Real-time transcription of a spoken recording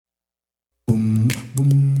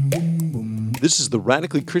This is the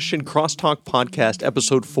Radically Christian CrossTalk Podcast,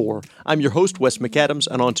 Episode 4. I'm your host, Wes McAdams,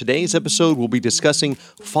 and on today's episode, we'll be discussing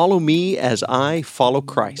Follow Me as I Follow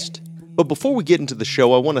Christ. But before we get into the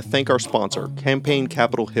show, I want to thank our sponsor, Campaign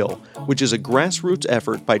Capitol Hill, which is a grassroots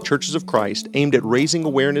effort by Churches of Christ aimed at raising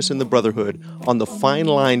awareness in the brotherhood on the fine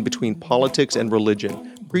line between politics and religion,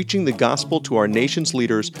 preaching the gospel to our nation's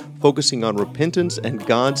leaders, focusing on repentance and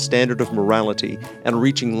God's standard of morality, and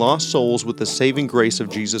reaching lost souls with the saving grace of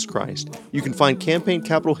Jesus Christ. You can find Campaign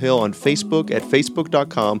Capitol Hill on Facebook at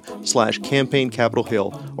facebook.com/Campaign Capitol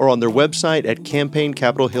Hill or on their website at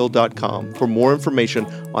campaigncapitalhill.com for more information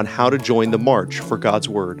on how to join the march for God's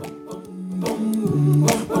Word.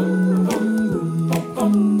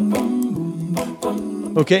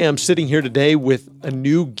 Okay, I'm sitting here today with a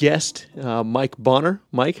new guest, Mike Bonner.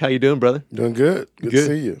 Mike, how you doing, brother? Doing good. Good to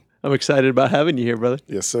see you. I'm excited about having you here, brother.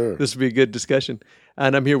 Yes, sir. This will be a good discussion.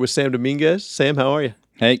 And I'm here with Sam Dominguez. Sam, how are you?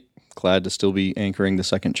 Hey, glad to still be anchoring the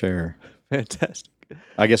second chair. Fantastic.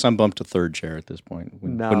 I guess I'm bumped to third chair at this point.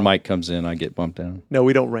 When Mike comes in, I get bumped down. No,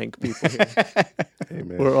 we don't rank people here.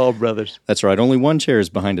 Amen. We're all brothers. That's right. Only one chair is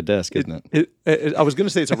behind a desk, isn't it? I was going to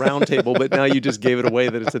say it's a round table, but now you just gave it away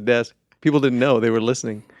that it's a desk. People didn't know. They were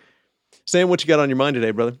listening. Sam, what you got on your mind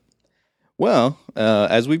today, brother? Well,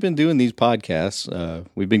 as we've been doing these podcasts,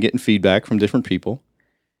 we've been getting feedback from different people.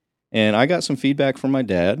 And I got some feedback from my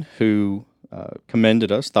dad who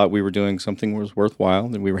commended us, thought we were doing something that was worthwhile,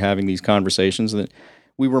 that we were having these conversations, and that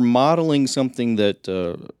we were modeling something that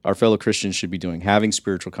our fellow Christians should be doing, having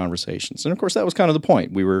spiritual conversations. And of course, that was kind of the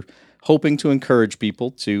point. We were hoping to encourage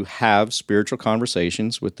people to have spiritual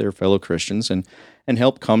conversations with their fellow Christians and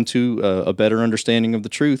help come to a better understanding of the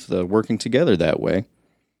truth, working together that way.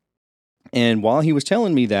 And while he was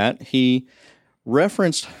telling me that, he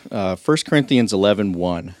referenced 1 Corinthians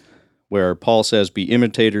 11:1, where Paul says, "Be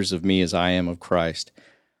imitators of me as I am of Christ."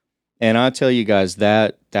 And I tell you guys,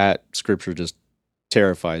 that scripture just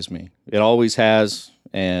terrifies me. It always has,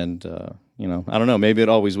 and I don't know, maybe it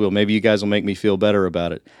always will. Maybe you guys will make me feel better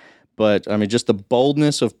about it. But, I mean, just the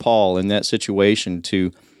boldness of Paul in that situation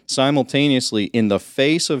to simultaneously, in the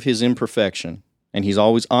face of his imperfection, and he's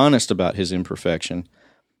always honest about his imperfection,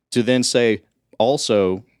 to then say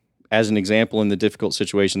also, as an example in the difficult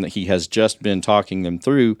situation that he has just been talking them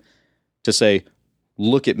through, to say,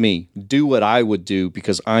 look at me, do what I would do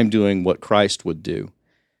because I'm doing what Christ would do.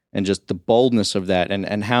 And just the boldness of that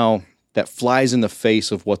and how that flies in the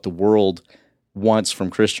face of what the world wants from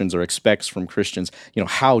Christians or expects from Christians.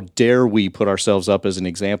 How dare we put ourselves up as an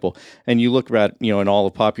example? And you look at, in all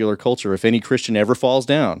of popular culture, if any Christian ever falls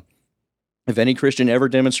down, if any Christian ever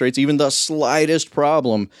demonstrates even the slightest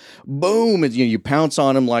problem, boom, you pounce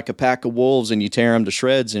on them like a pack of wolves and you tear them to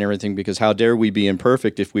shreds and everything, because how dare we be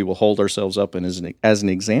imperfect if we will hold ourselves up as an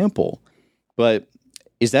example? But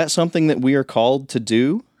is that something that we are called to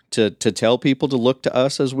do, to tell people to look to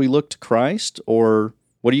us as we look to Christ? Or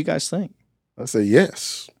what do you guys think? I say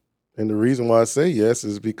yes. And the reason why I say yes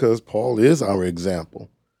is because Paul is our example.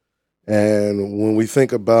 And when we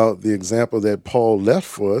think about the example that Paul left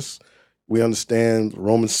for us, we understand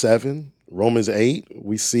Romans 7, Romans 8.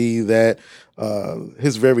 We see that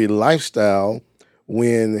his very lifestyle,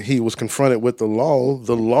 when he was confronted with the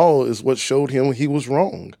law is what showed him he was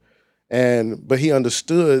wrong. But he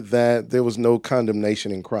understood that there was no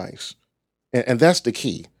condemnation in Christ. And that's the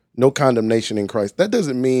key, no condemnation in Christ. That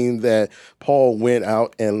doesn't mean that Paul went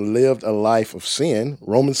out and lived a life of sin.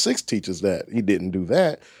 Romans 6 teaches that. He didn't do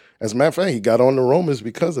that. As a matter of fact, he got on the Romans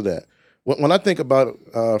because of that. When I think about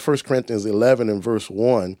 1 Corinthians 11 and verse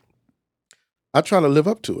 1, I try to live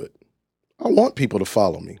up to it. I want people to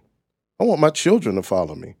follow me. I want my children to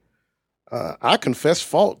follow me. I confess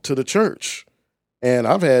fault to the church. And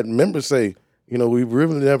I've had members say, we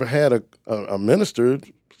really never had a minister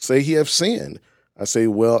say he have sinned. I say,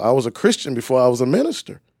 well, I was a Christian before I was a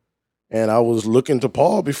minister. And I was looking to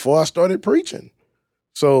Paul before I started preaching.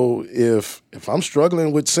 So if I'm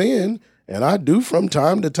struggling with sin, and I do from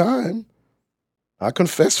time to time, I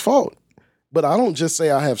confess fault. But I don't just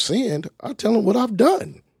say I have sinned. I tell them what I've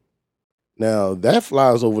done. Now, that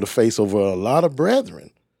flies over the face over a lot of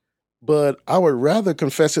brethren. But I would rather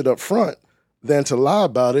confess it up front than to lie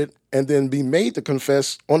about it and then be made to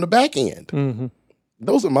confess on the back end. Mm-hmm.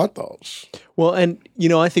 Those are my thoughts. Well, and,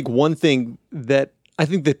 I think one thing that I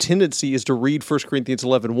think the tendency is to read 1 Corinthians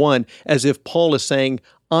 11:1 as if Paul is saying,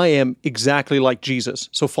 I am exactly like Jesus,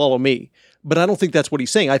 so follow me. But I don't think that's what he's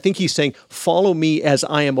saying. I think he's saying, follow me as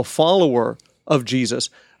I am a follower of Jesus.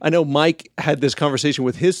 I know Mike had this conversation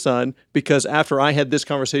with his son because after I had this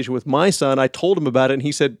conversation with my son, I told him about it, and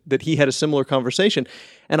he said that he had a similar conversation.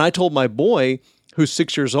 And I told my boy, who's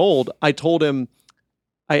 6 years old, I told him,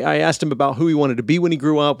 I asked him about who he wanted to be when he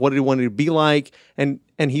grew up, what he wanted to be like, and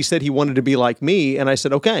he said he wanted to be like me. And I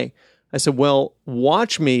said, okay. I said, well,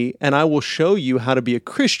 watch me and I will show you how to be a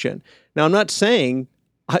Christian. Now, I'm not saying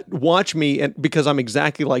watch me and because I'm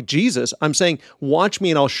exactly like Jesus. I'm saying watch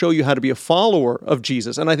me and I'll show you how to be a follower of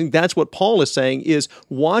Jesus. And I think that's what Paul is saying is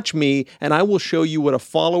watch me and I will show you what a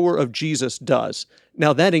follower of Jesus does.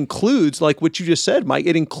 Now, that includes, like what you just said, Mike,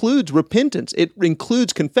 it includes repentance. It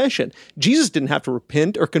includes confession. Jesus didn't have to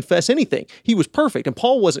repent or confess anything. He was perfect. And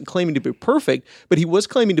Paul wasn't claiming to be perfect, but he was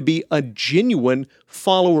claiming to be a genuine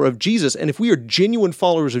follower of Jesus. And if we are genuine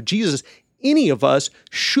followers of Jesus, any of us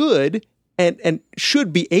should and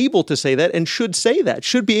should be able to say that and should say that,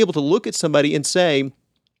 should be able to look at somebody and say,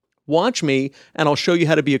 watch me and I'll show you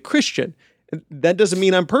how to be a Christian. That doesn't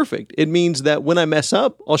mean I'm perfect. It means that when I mess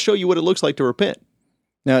up, I'll show you what it looks like to repent.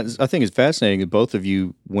 Now, I think it's fascinating that both of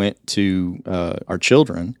you went to our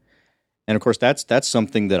children. And of course, that's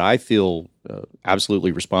something that I feel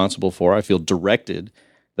absolutely responsible for. I feel directed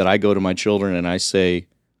that I go to my children and I say,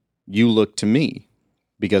 you look to me.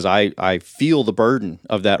 Because I feel the burden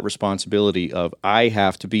of that responsibility of I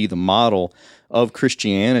have to be the model of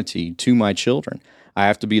Christianity to my children. I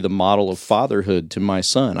have to be the model of fatherhood to my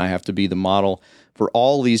son. I have to be the model for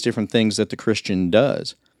all these different things that the Christian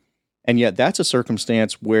does. And yet that's a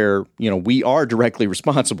circumstance where, we are directly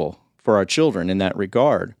responsible for our children in that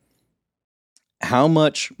regard. How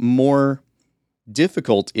much more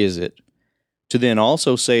difficult is it to then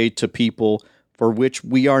also say to people for which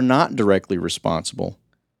we are not directly responsible,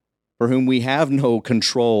 for whom we have no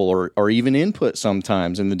control or even input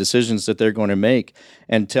sometimes in the decisions that they're going to make,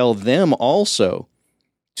 and tell them also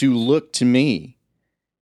to look to me?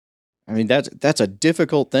 I mean, that's a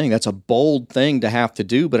difficult thing. That's a bold thing to have to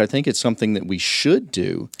do, but I think it's something that we should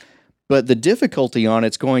do. But the difficulty on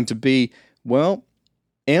it's going to be, well,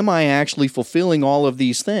 am I actually fulfilling all of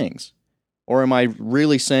these things? Or am I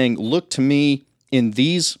really saying, look to me in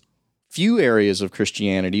these few areas of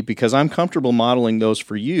Christianity because I'm comfortable modeling those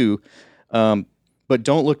for you, but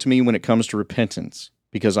don't look to me when it comes to repentance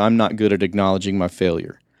because I'm not good at acknowledging my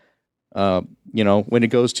failure. When it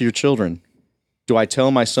goes to your children, do I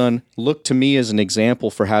tell my son, look to me as an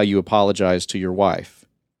example for how you apologize to your wife?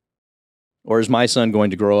 Or is my son going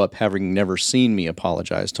to grow up having never seen me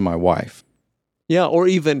apologize to my wife? Yeah, or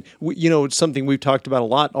even, something we've talked about a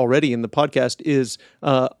lot already in the podcast is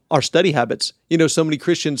our study habits. So many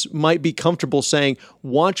Christians might be comfortable saying,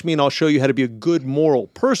 watch me and I'll show you how to be a good moral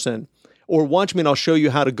person, or watch me and I'll show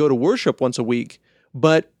you how to go to worship once a week.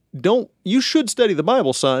 But you should study the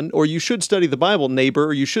Bible, son, or you should study the Bible, neighbor,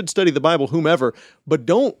 or you should study the Bible, whomever, but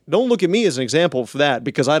don't look at me as an example for that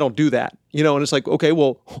because I don't do that. And it's like, okay,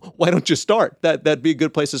 well, why don't you start? That'd be a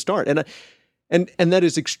good place to start. And that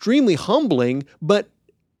is extremely humbling, but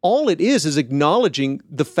all it is acknowledging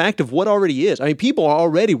the fact of what already is. I mean, people are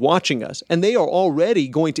already watching us, and they are already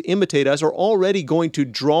going to imitate us, or already going to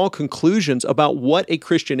draw conclusions about what a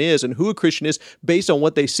Christian is and who a Christian is based on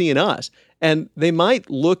what they see in us. And they might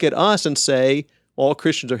look at us and say, all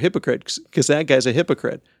Christians are hypocrites because that guy's a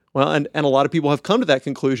hypocrite. Well, and a lot of people have come to that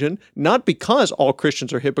conclusion, not because all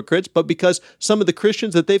Christians are hypocrites, but because some of the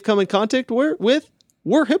Christians that they've come in contact with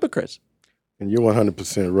were hypocrites. And you're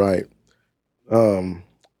 100% right.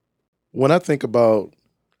 When I think about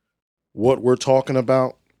what we're talking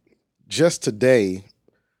about, just today,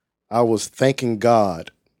 I was thanking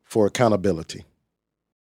God for accountability.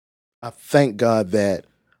 I thank God that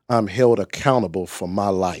I'm held accountable for my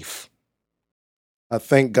life. I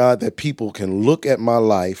thank God that people can look at my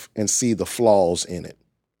life and see the flaws in it.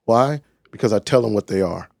 Why? Because I tell them what they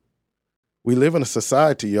are. We live in a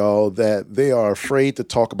society, y'all, that they are afraid to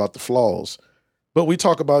talk about the flaws. But we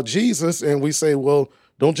talk about Jesus and we say, well,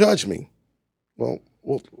 don't judge me. Well,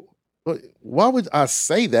 why would I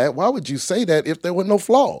say that? Why would you say that if there were no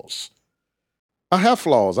flaws? I have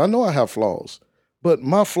flaws. I know I have flaws. But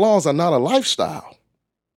my flaws are not a lifestyle.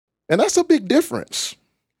 And that's a big difference.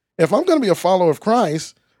 If I'm going to be a follower of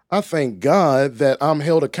Christ, I thank God that I'm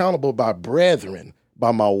held accountable by brethren,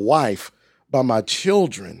 by my wife, by my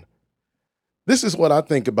children. This is what I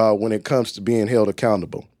think about when it comes to being held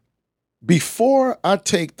accountable. Before I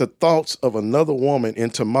take the thoughts of another woman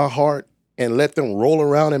into my heart and let them roll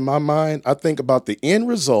around in my mind, I think about the end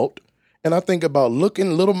result, and I think about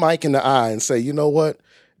looking little Mike in the eye and say, you know what?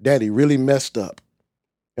 Daddy really messed up.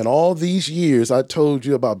 And all these years I told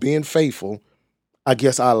you about being faithful, I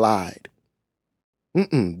guess I lied.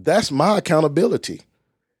 That's my accountability.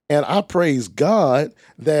 And I praise God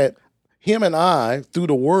that him and I, through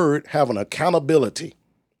the word, have an accountability.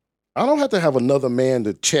 I don't have to have another man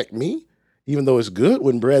to check me, even though it's good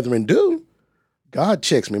when brethren do. God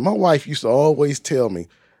checks me. My wife used to always tell me,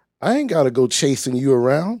 I ain't got to go chasing you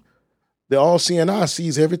around. The all-seeing eye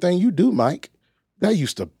sees everything you do, Mike. That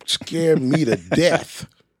used to scare me to death.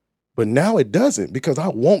 But now it doesn't, because I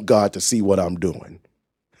want God to see what I'm doing.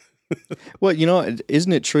 Well,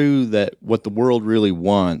 isn't it true that what the world really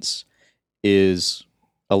wants is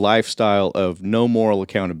a lifestyle of no moral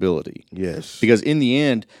accountability? Yes. Because in the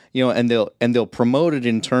end, and they'll promote it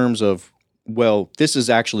in terms of, well, this is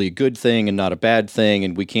actually a good thing and not a bad thing,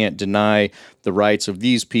 and we can't deny the rights of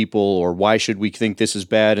these people, or why should we think this is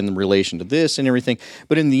bad in relation to this and everything.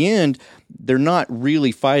 But in the end, they're not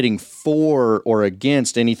really fighting for or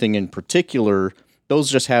against anything in particular. Those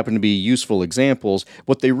just happen to be useful examples.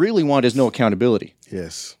 What they really want is no accountability.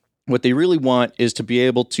 Yes. What they really want is to be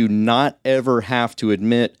able to not ever have to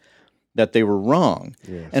admit that they were wrong.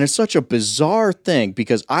 Yes. And it's such a bizarre thing,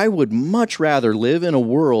 because I would much rather live in a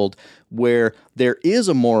world where there is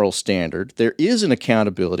a moral standard, there is an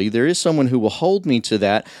accountability, there is someone who will hold me to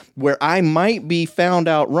that, where I might be found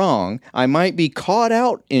out wrong, I might be caught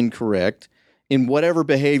out incorrect in whatever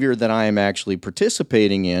behavior that I am actually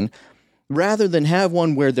participating in, rather than have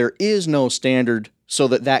one where there is no standard so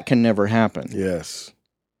that can never happen. Yes.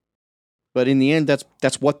 But in the end,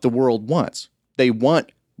 that's what the world wants. They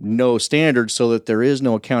want no standard so that there is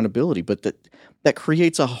no accountability, but that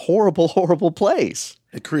creates a horrible, horrible place.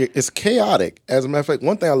 It's chaotic. As a matter of fact,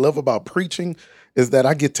 one thing I love about preaching is that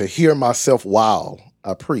I get to hear myself while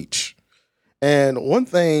I preach. And one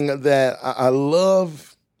thing that I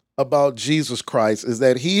love about Jesus Christ is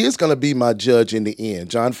that he is going to be my judge in the end.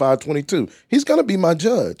 John 5:22. He's going to be my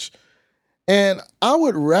judge. And I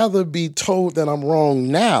would rather be told that I'm wrong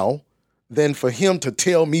now than for him to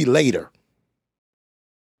tell me later.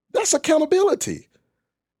 That's accountability.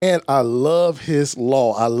 And I love his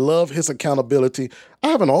law. I love his accountability. I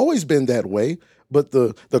haven't always been that way, but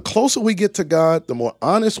the closer we get to God, the more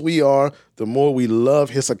honest we are, the more we love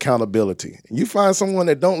his accountability. You find someone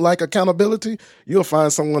that don't like accountability, you'll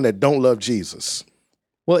find someone that don't love Jesus.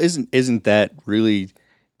 Well, isn't that really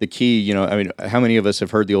the key? How many of us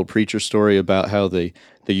have heard the old preacher story about how they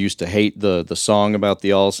used to hate the song about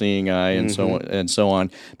the all-seeing eye and so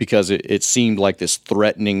on, because it seemed like this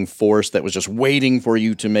threatening force that was just waiting for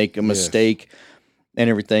you to make a mistake and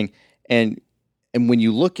everything. And when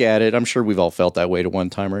you look at it, I'm sure we've all felt that way to one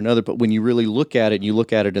time or another, but when you really look at it, and you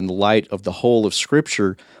look at it in the light of the whole of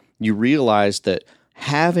Scripture, you realize that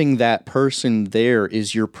having that person there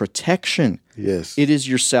is your protection. Yes. It is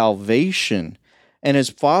your salvation. And as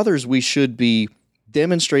fathers, we should be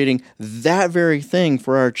demonstrating that very thing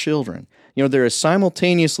for our children. There is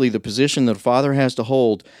simultaneously the position that a father has to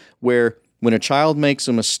hold, where when a child makes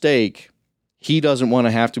a mistake, he doesn't want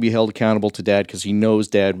to have to be held accountable to dad because he knows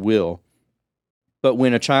dad will. But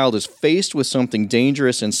when a child is faced with something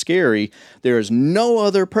dangerous and scary, there is no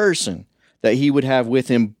other person that he would have with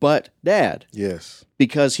him but dad. Yes.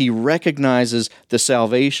 Because he recognizes the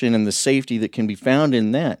salvation and the safety that can be found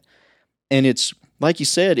in that. And it's, like you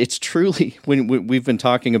said, it's truly, when we've been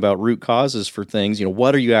talking about root causes for things,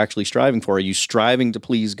 what are you actually striving for? Are you striving to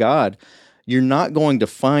please God? You're not going to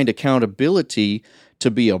find accountability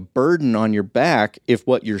to be a burden on your back if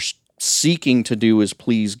what you're seeking to do is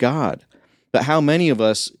please God. But how many of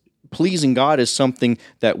us, pleasing God is something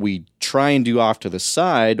that we try and do off to the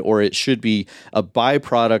side, or it should be a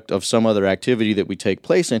byproduct of some other activity that we take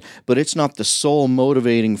place in, but it's not the sole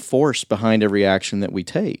motivating force behind every action that we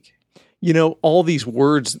take. All these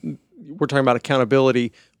words, we're talking about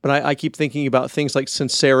accountability, but I keep thinking about things like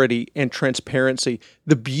sincerity and transparency.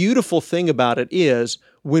 The beautiful thing about it is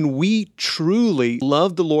when we truly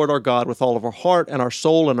love the Lord our God with all of our heart and our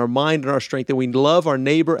soul and our mind and our strength, and we love our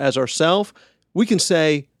neighbor as ourselves, we can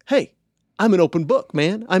say, hey, I'm an open book,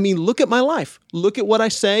 man. Look at my life. Look at what I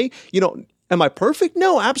say. Am I perfect?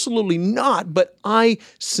 No, absolutely not. But I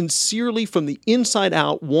sincerely, from the inside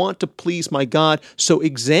out, want to please my God. So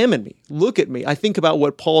examine me. Look at me. I think about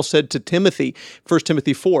what Paul said to Timothy, 1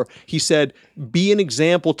 Timothy 4. He said, be an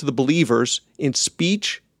example to the believers in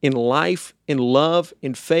speech, in life, in love,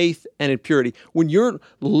 in faith, and in purity. When you're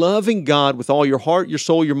loving God with all your heart, your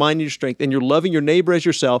soul, your mind, and your strength, and you're loving your neighbor as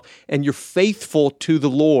yourself, and you're faithful to the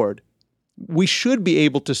Lord, we should be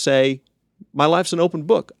able to say, my life's an open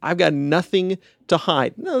book. I've got nothing to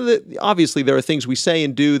hide. Now, obviously, there are things we say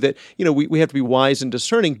and do that, we have to be wise and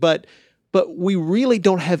discerning, but we really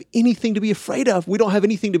don't have anything to be afraid of. We don't have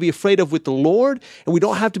anything to be afraid of with the Lord, and we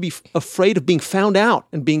don't have to be afraid of being found out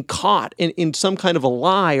and being caught in some kind of a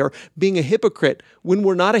lie or being a hypocrite. When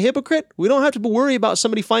we're not a hypocrite, we don't have to worry about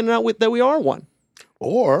somebody finding out that we are one.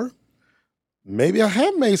 Or maybe I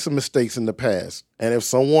have made some mistakes in the past, and if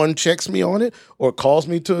someone checks me on it or calls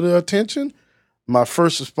me to the attention, my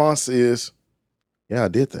first response is, yeah, I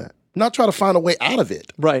did that. Not try to find a way out of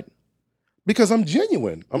it. Right. Because I'm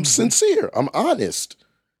genuine. I'm sincere. I'm honest.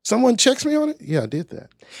 Someone checks me on it. Yeah, I did that.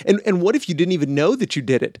 And what if you didn't even know that you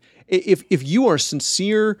did it? If you are a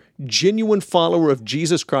sincere, genuine follower of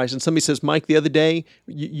Jesus Christ, and somebody says, Mike, the other day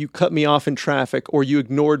you cut me off in traffic, or you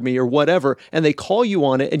ignored me, or whatever, and they call you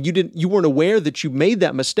on it, and you weren't aware that you made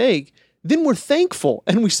that mistake, then we're thankful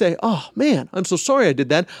and we say, "Oh man, I'm so sorry I did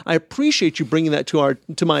that. I appreciate you bringing that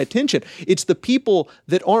to my attention." It's the people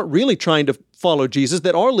that aren't really trying to follow Jesus,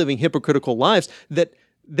 that are living hypocritical lives, that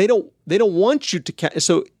they don't want you to.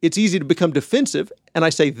 So it's easy to become defensive. And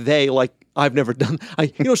I say they, like I've never done.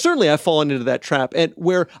 Certainly I've fallen into that trap, and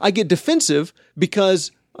where I get defensive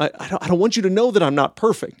because I don't want you to know that I'm not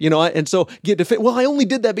perfect, and so get defensive. Well, I only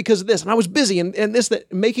did that because of this, and I was busy, and this,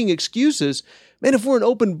 that, making excuses. Man, if we're an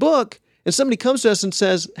open book and somebody comes to us and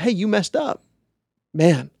says, "Hey, you messed up,"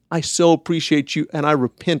 man, I so appreciate you, and I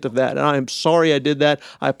repent of that, and I am sorry I did that.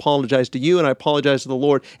 I apologize to you, and I apologize to the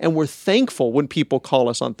Lord. And we're thankful when people call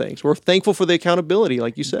us on things. We're thankful for the accountability,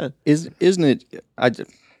 like you said. Isn't it? I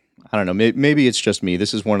don't know. Maybe it's just me.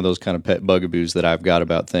 This is one of those kind of pet bugaboos that I've got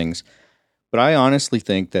about things. But I honestly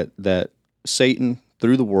think that Satan,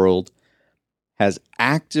 through the world, has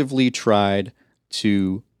actively tried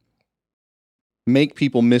to make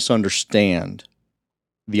people misunderstand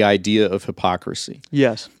the idea of hypocrisy.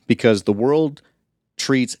 Yes. Because the world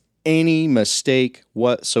treats any mistake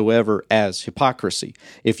whatsoever as hypocrisy.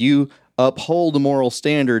 If you uphold a moral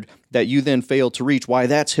standard that you then fail to reach, why,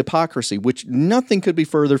 that's hypocrisy, which nothing could be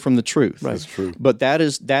further from the truth. Right. That's true. But that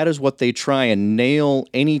is what they try and nail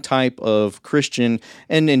any type of Christian,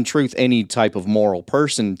 and in truth, any type of moral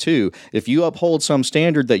person too. If you uphold some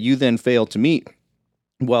standard that you then fail to meet,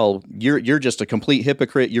 well, you're just a complete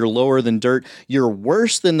hypocrite. You're lower than dirt. You're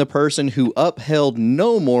worse than the person who upheld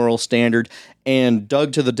no moral standard and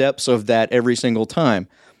dug to the depths of that every single time.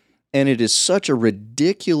 And it is such a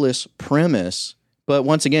ridiculous premise. But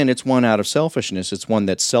once again, it's one out of selfishness. It's one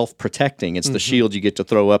that's self-protecting. It's the shield you get to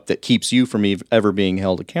throw up that keeps you from ever being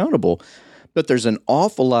held accountable. But there's an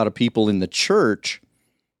awful lot of people in the church,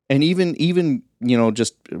 and even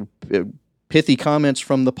just pithy comments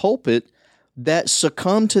from the pulpit, that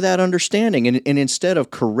succumb to that understanding. And instead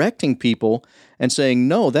of correcting people and saying,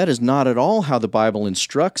 no, that is not at all how the Bible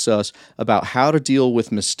instructs us about how to deal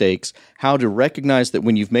with mistakes, how to recognize that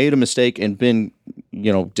when you've made a mistake and been,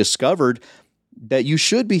 discovered, that you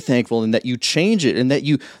should be thankful and that you change it, and that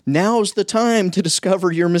now's the time to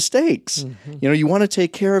discover your mistakes. You want to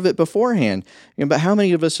take care of it beforehand. But how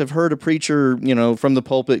many of us have heard a preacher, from the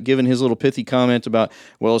pulpit giving his little pithy comment about,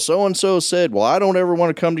 well, so-and-so said, well, I don't ever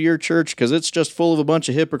want to come to your church because it's just full of a bunch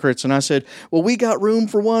of hypocrites. And I said, well, we got room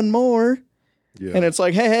for one more. Yeah. And it's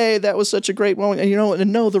like, hey, that was such a great moment.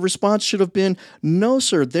 And no, the response should have been, no,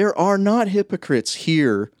 sir, there are not hypocrites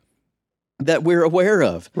here that we're aware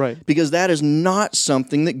of. Right. Because that is not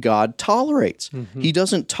something that God tolerates. He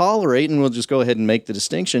doesn't tolerate, and we'll just go ahead and make the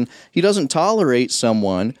distinction, he doesn't tolerate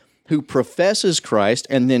someone who professes Christ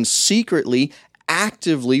and then secretly,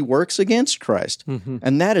 actively works against Christ.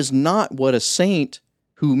 And that is not what a saint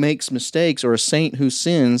who makes mistakes or a saint who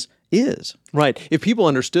sins is. Right. If people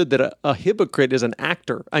understood that a hypocrite is an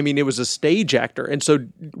actor, it was a stage actor. And so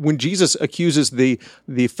when Jesus accuses the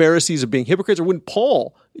Pharisees of being hypocrites, or when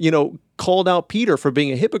Paul, called out Peter for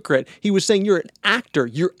being a hypocrite, he was saying, you're an actor.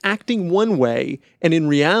 You're acting one way, and in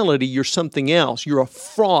reality, you're something else. You're a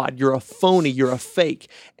fraud. You're a phony. You're a fake.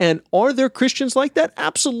 And are there Christians like that?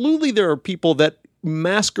 Absolutely, there are people that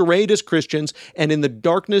masquerade as Christians, and in the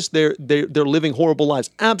darkness, they're living horrible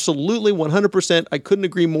lives. Absolutely, 100%. I couldn't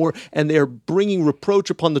agree more. And they're bringing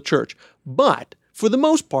reproach upon the church. But for the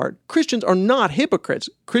most part, Christians are not hypocrites.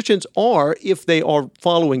 Christians are, if they are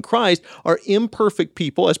following Christ, are imperfect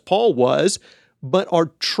people, as Paul was, but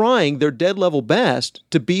are trying their dead level best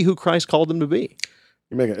to be who Christ called them to be.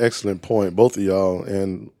 You make an excellent point, both of y'all.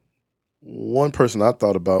 And one person I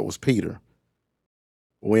thought about was Peter.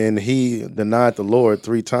 When he denied the Lord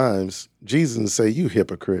 3 times, Jesus didn't say, you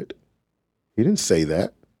hypocrite. He didn't say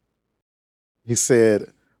that. He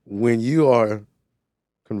said, when you are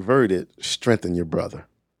converted, strengthen your brother.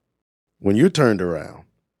 When you're turned around.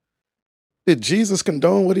 Did Jesus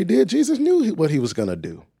condone what he did? Jesus knew what he was going to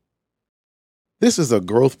do. This is a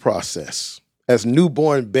growth process. As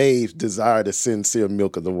newborn babes desire the sincere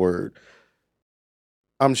milk of the word.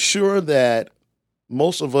 I'm sure that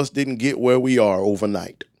most of us didn't get where we are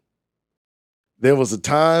overnight. There was a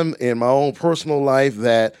time in my own personal life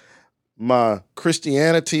that my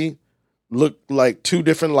Christianity looked like 2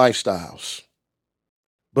 different lifestyles.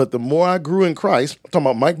 But the more I grew in Christ, I'm talking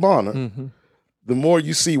about Mike Bonner, the more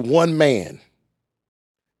you see one man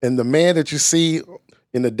And the man that you see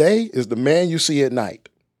in the day is the man you see at night.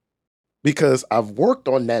 Because I've worked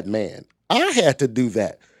on that man. I had to do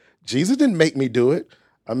that. Jesus didn't make me do it.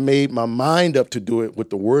 I made my mind up to do it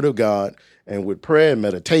with the word of God and with prayer and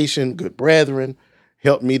meditation. Good brethren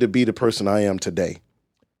helped me to be the person I am today.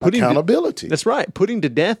 Accountability. That's right. Putting to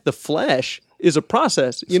death the flesh is a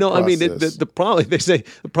process. It's a I mean, process. the problem, they say,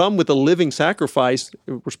 the problem with a living sacrifice,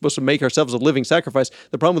 we're supposed to make ourselves a living sacrifice.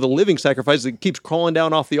 The problem with a living sacrifice is it keeps crawling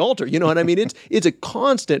down off the altar. You know what I mean? It's a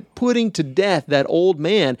constant putting to death that old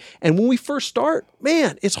man. And when we first start,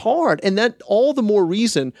 man, it's hard. And that all the more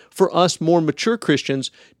reason for us more mature Christians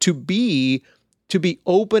to be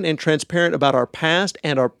open and transparent about our past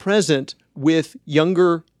and our present with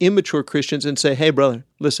younger, immature Christians and say, hey, brother,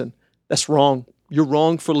 listen, that's wrong. You're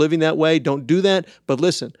wrong for living that way. Don't do that. But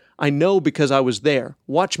listen, I know because I was there.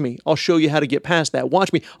 Watch me. I'll show you how to get past that.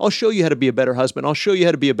 Watch me. I'll show you how to be a better husband. I'll show you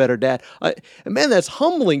how to be a better dad. And man, that's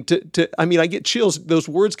humbling I get chills, those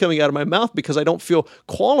words coming out of my mouth because I don't feel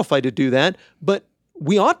qualified to do that. But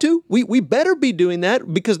we ought to. We better be doing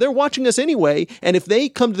that because they're watching us anyway. And if they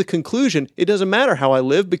come to the conclusion, it doesn't matter how I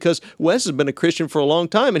live because Wes has been a Christian for a long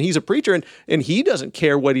time and he's a preacher and he doesn't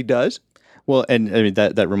care what he does. Well, and I mean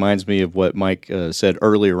that reminds me of what Mike said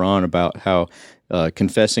earlier on about how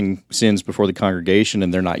confessing sins before the congregation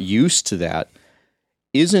and they're not used to that.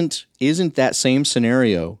 Isn't that same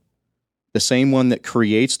scenario the same one that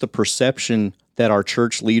creates the perception that our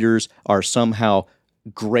church leaders are somehow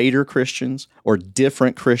greater Christians or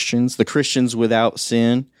different Christians, the Christians without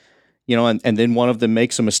sin, and then one of them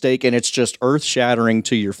makes a mistake and it's just earth-shattering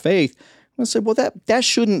to your faith? I said, well, that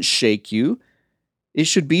shouldn't shake you. It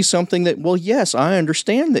should be something that, well, yes, I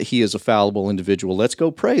understand that he is a fallible individual. Let's go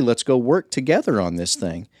pray. Let's go work together on this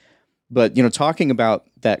thing. But, talking about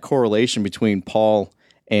that correlation between Paul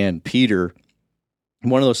and Peter,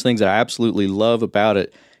 one of those things that I absolutely love about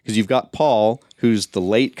it, because you've got Paul, who's the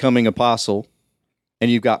late coming apostle, and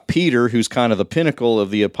you've got Peter, who's kind of the pinnacle of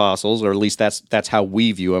the apostles, or at least that's how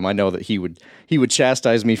we view him. I know that he would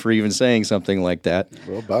chastise me for even saying something like that.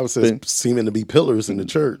 Well, the Bible says seeming to be pillars in the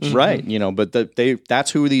church. Right, but that's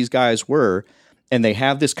who these guys were, and they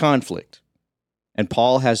have this conflict. And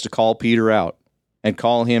Paul has to call Peter out and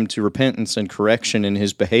call him to repentance and correction in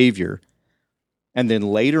his behavior. And then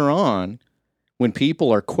later on, when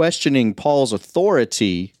people are questioning Paul's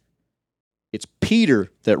authority, it's Peter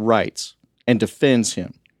that writes and defends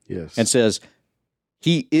him. Yes. And says,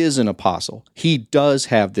 he is an apostle. He does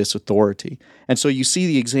have this authority. And so you see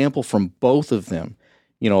the example from both of them,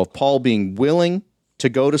 of Paul being willing to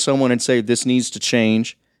go to someone and say, this needs to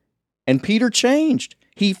change. And Peter changed.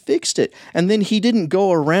 He fixed it. And then he didn't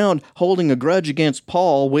go around holding a grudge against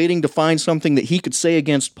Paul, waiting to find something that he could say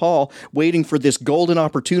against Paul, waiting for this golden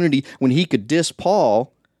opportunity when he could diss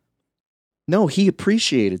Paul. No, he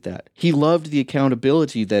appreciated that. He loved the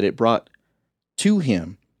accountability that it brought to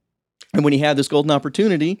him. And when he had this golden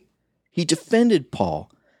opportunity, he defended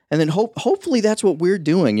Paul. And then hopefully that's what we're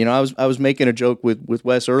doing. I was making a joke with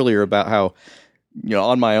Wes earlier about how,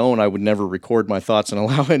 on my own, I would never record my thoughts and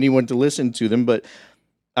allow anyone to listen to them. But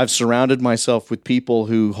I've surrounded myself with people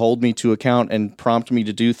who hold me to account and prompt me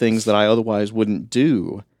to do things that I otherwise wouldn't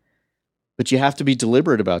do. But you have to be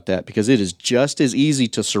deliberate about that because it is just as easy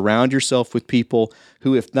to surround yourself with people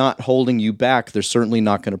who, if not holding you back, they're certainly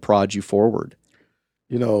not going to prod you forward.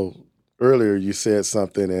 Earlier you said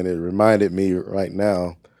something and it reminded me right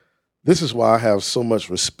now. This is why I have so much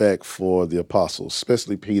respect for the apostles,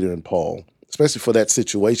 especially Peter and Paul, especially for that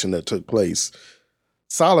situation that took place.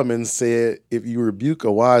 Solomon said, if you rebuke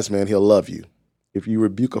a wise man, he'll love you. If you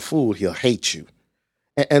rebuke a fool, he'll hate you.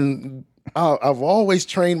 And I've always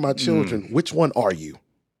trained my children, which one are you?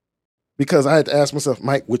 Because I had to ask myself,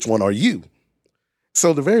 Mike, which one are you?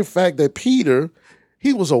 So the very fact that Peter,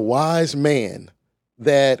 he was a wise man,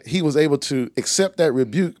 that he was able to accept that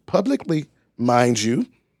rebuke publicly, mind you,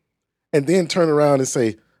 and then turn around and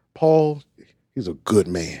say, Paul, he's a good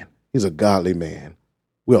man. He's a godly man.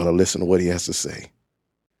 We ought to listen to what he has to say.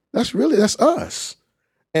 That's us.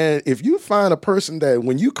 And if you find a person that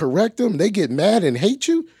when you correct them, they get mad and hate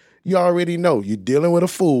you, you already know you're dealing with a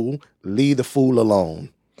fool. Leave the fool alone.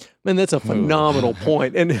 Man, that's a phenomenal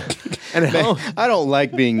point. And Man, I don't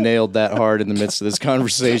like being nailed that hard in the midst of this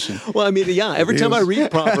conversation. Well, every time I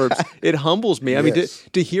read Proverbs, it humbles me. Yes.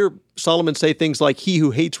 To hear Solomon say things like, he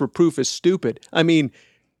who hates reproof is stupid.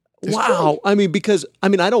 It's wow. true. Because I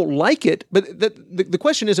don't like it, but the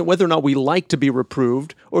question isn't whether or not we like to be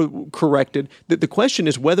reproved or corrected. The question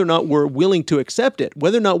is whether or not we're willing to accept it,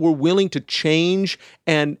 whether or not we're willing to change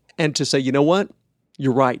and to say, you know what?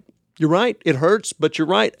 You're right. you're right, it hurts, but you're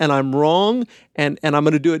right, and I'm wrong, and I'm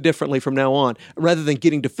going to do it differently from now on, rather than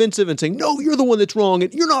getting defensive and saying, no, you're the one that's wrong,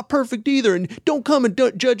 and you're not perfect either, and don't come and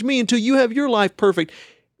judge me until you have your life perfect.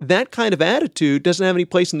 That kind of attitude doesn't have any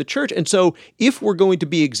place in the church. And so if we're going to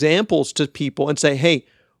be examples to people and say, hey,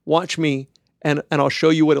 watch me, and I'll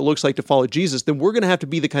show you what it looks like to follow Jesus, then we're going to have to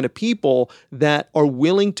be the kind of people that are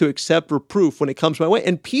willing to accept reproof when it comes my way.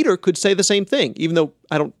 And Peter could say the same thing, even though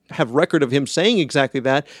I don't have record of him saying exactly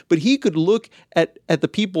that, but he could look at the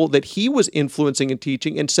people that he was influencing and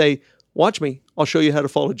teaching and say, watch me, I'll show you how to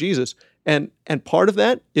follow Jesus. And part of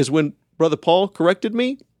that is when Brother Paul corrected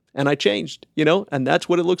me and I changed, and that's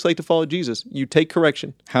what it looks like to follow Jesus. You take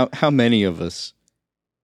correction. How many of us,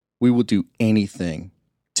 we will do anything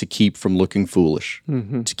to keep from looking foolish,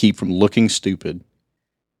 to keep from looking stupid.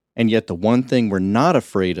 And yet the one thing we're not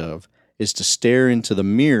afraid of is to stare into the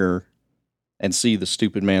mirror and see the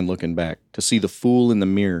stupid man looking back, to see the fool in the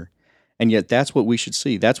mirror. And yet that's what we should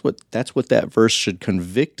see. That's what that verse should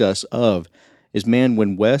convict us of, is, man,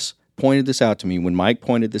 when Wes pointed this out to me, when Mike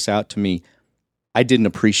pointed this out to me, I didn't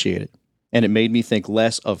appreciate it. And it made me think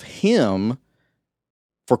less of him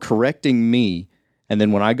for correcting me. And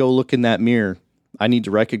then when I go look in that mirror, I need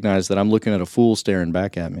to recognize that I'm looking at a fool staring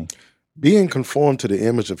back at me. Being conformed to the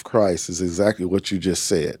image of Christ is exactly what you just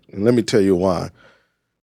said. And let me tell you why.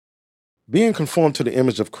 Being conformed to the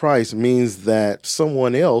image of Christ means that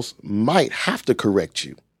someone else might have to correct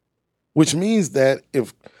you, which means that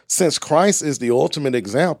since Christ is the ultimate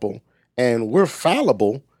example and we're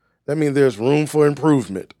fallible, that means there's room for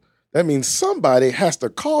improvement. That means somebody has to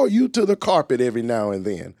call you to the carpet every now and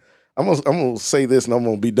then. I'm going to say this and I'm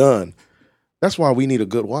going to be done. That's why we need a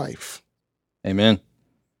good wife. Amen.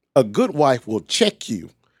 A good wife will check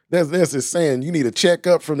you. There's this saying, you need to check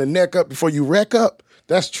up from the neck up before you wreck up.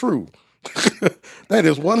 That's true. That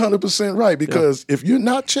is 100% right, because if you're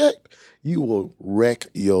not checked, you will wreck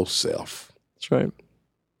yourself. That's right.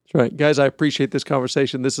 That's right. Guys, I appreciate this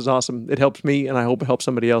conversation. This is awesome. It helps me, and I hope it helps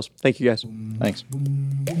somebody else. Thank you, guys. Thanks.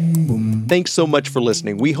 Thanks so much for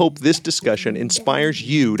listening. We hope this discussion inspires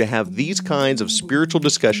you to have these kinds of spiritual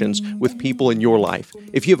discussions with people in your life.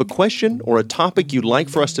 If you have a question or a topic you'd like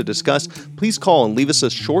for us to discuss, please call and leave us a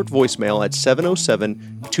short voicemail at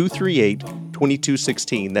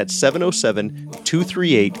 707-238-2216. That's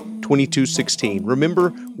 707-238-2216.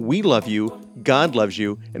 Remember, we love you, God loves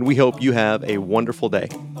you, and we hope you have a wonderful day.